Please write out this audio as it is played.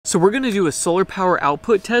So we're gonna do a solar power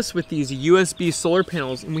output test with these USB solar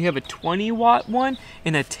panels, and we have a 20 watt one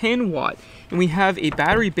and a 10 watt. And we have a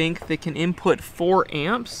battery bank that can input 4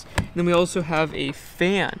 amps. And then we also have a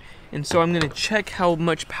fan. And so I'm gonna check how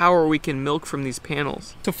much power we can milk from these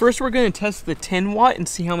panels. So first we're gonna test the 10 watt and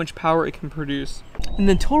see how much power it can produce. And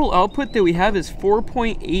the total output that we have is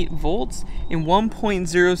 4.8 volts and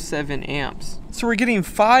 1.07 amps. So we're getting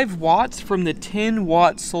 5 watts from the 10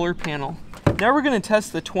 watt solar panel. Now we're gonna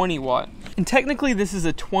test the 20 watt. And technically this is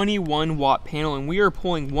a 21 watt panel, and we are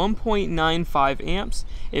pulling 1.95 amps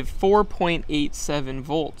at 4.87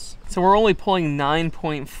 volts. So we're only pulling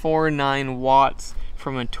 9.49 watts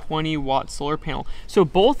from a 20 watt solar panel. So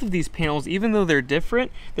both of these panels, even though they're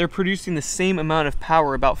different, they're producing the same amount of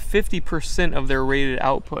power, about 50% of their rated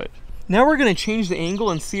output. Now we're gonna change the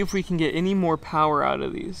angle and see if we can get any more power out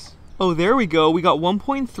of these. Oh, there we go. We got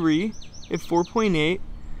 1.3 at 4.8.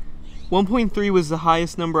 1.3 was the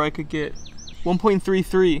highest number I could get.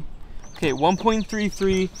 1.33. Okay,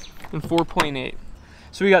 1.33 and 4.8.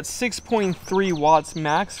 So we got 6.3 watts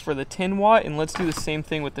max for the 10 watt, and let's do the same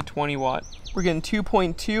thing with the 20 watt. We're getting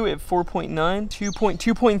 2.2 at 4.9,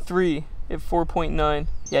 2.3 at 4.9.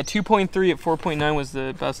 Yeah, 2.3 at 4.9 was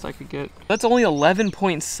the best I could get. That's only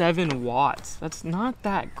 11.7 watts. That's not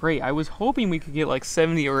that great. I was hoping we could get like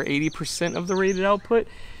 70 or 80% of the rated output,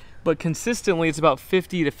 but consistently it's about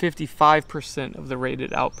 50 to 55% of the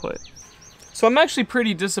rated output. So I'm actually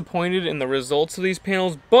pretty disappointed in the results of these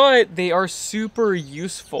panels, but they are super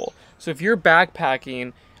useful. So if you're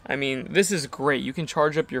backpacking, I mean, this is great. You can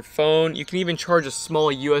charge up your phone. You can even charge a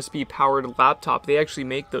small USB powered laptop. They actually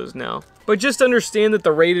make those now. But just understand that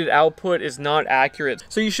the rated output is not accurate.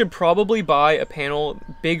 So you should probably buy a panel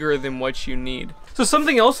bigger than what you need. So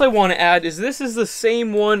something else I want to add is this is the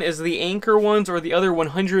same one as the Anker ones or the other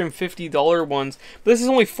 $150 ones, but this is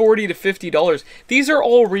only $40 to $50. These are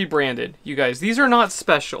all rebranded, you guys. These are not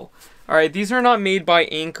special. All right, these are not made by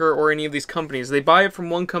Anker or any of these companies. They buy it from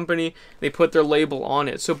one company, they put their label on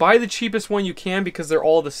it. So buy the cheapest one you can because they're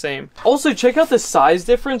all the same. Also, check out the size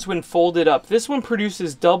difference when folded up. This one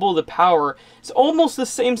produces double the power. It's almost the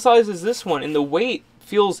same size as this one, and the weight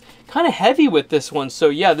feels kind of heavy with this one. So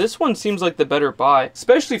yeah, this one seems like the better buy,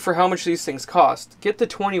 especially for how much these things cost. Get the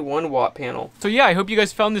 21 watt panel. So yeah, I hope you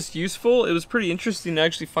guys found this useful. It was pretty interesting to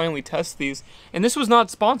actually finally test these. And this was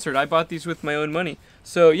not sponsored. I bought these with my own money.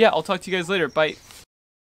 So yeah, I'll talk to you guys later. Bye.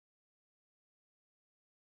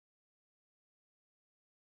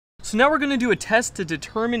 So now we're going to do a test to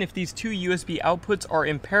determine if these two USB outputs are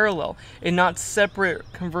in parallel and not separate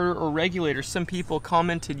converter or regulators. Some people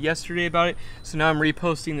commented yesterday about it, so now I'm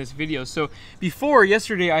reposting this video. So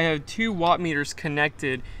yesterday I had 2 watt meters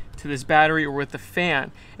connected to this battery or with the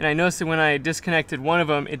fan, and I noticed that when I disconnected one of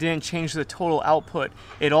them, it didn't change the total output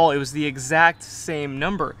at all. It was the exact same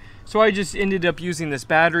number. So I just ended up using this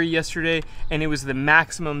battery yesterday, and it was the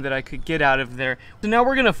maximum that I could get out of there. So now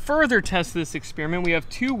we're gonna further test this experiment. We have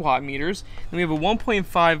 2 watt meters, and we have a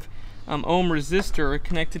 1.5 ohm resistor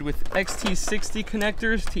connected with XT60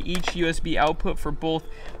 connectors to each USB output for both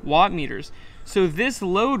watt meters. So this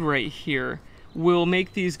load right here will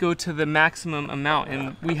make these go to the maximum amount,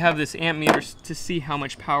 and we have this amp meter to see how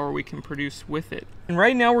much power we can produce with it. And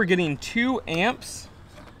right now we're getting 2 amps.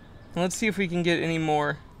 And let's see if we can get any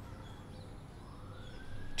more.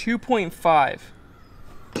 2.5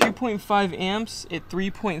 amps at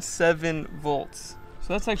 3.7 volts.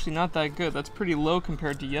 So that's actually not that good. That's pretty low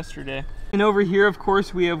compared to yesterday. And over here, of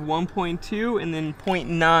course, we have 1.2 and then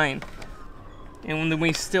 0.9. And then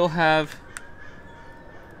we still have,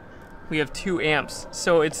 2 amps.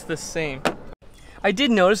 So it's the same. I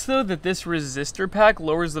did notice though that this resistor pack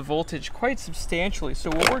lowers the voltage quite substantially.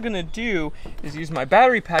 So what we're gonna do is use my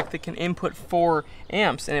battery pack that can input 4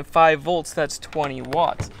 amps, and at 5 volts, that's 20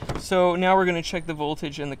 watts. So now we're gonna check the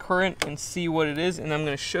voltage and the current and see what it is, and I'm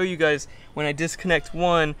gonna show you guys when I disconnect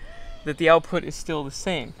one that the output is still the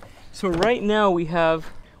same. So right now we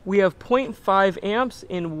have 0.5 amps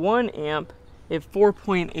and 1 amp at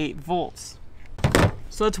 4.8 volts.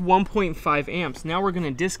 So that's 1.5 amps. Now we're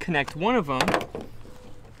gonna disconnect one of them.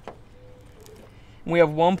 We have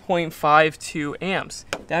 1.52 amps.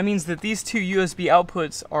 That means that these 2 USB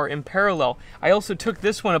outputs are in parallel. I also took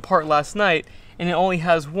this one apart last night, and it only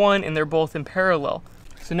has 1, and they're both in parallel.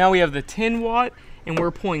 So now we have the 10 watt, and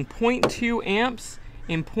we're pulling 0.2 amps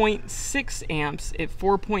and 0.6 amps at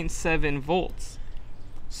 4.7 volts.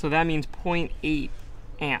 So that means 0.8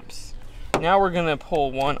 amps. Now we're gonna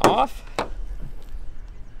pull one off.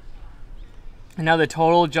 And now the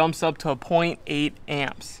total jumps up to 0.8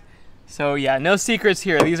 amps. So yeah, no secrets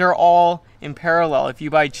here. These are all in parallel. If you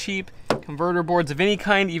buy cheap, converter boards of any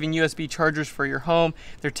kind, even USB chargers for your home,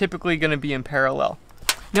 they're typically going to be in parallel.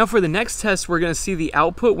 Now for the next test, we're going to see the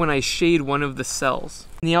output when I shade one of the cells.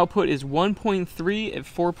 And the output is 1.3 at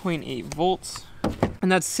 4.8 volts.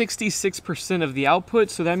 And that's 66% of the output,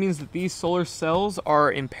 so that means that these solar cells are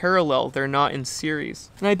in parallel, they're not in series.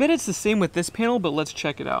 And I bet it's the same with this panel, but let's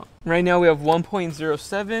check it out. Right now we have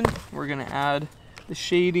 1.07, we're gonna add the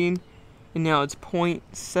shading, and now it's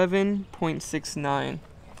 0.7, 0.69.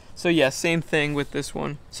 So yeah, same thing with this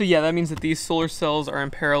one. So yeah, that means that these solar cells are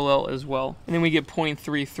in parallel as well. And then we get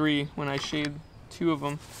 0.33 when I shade two of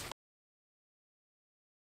them.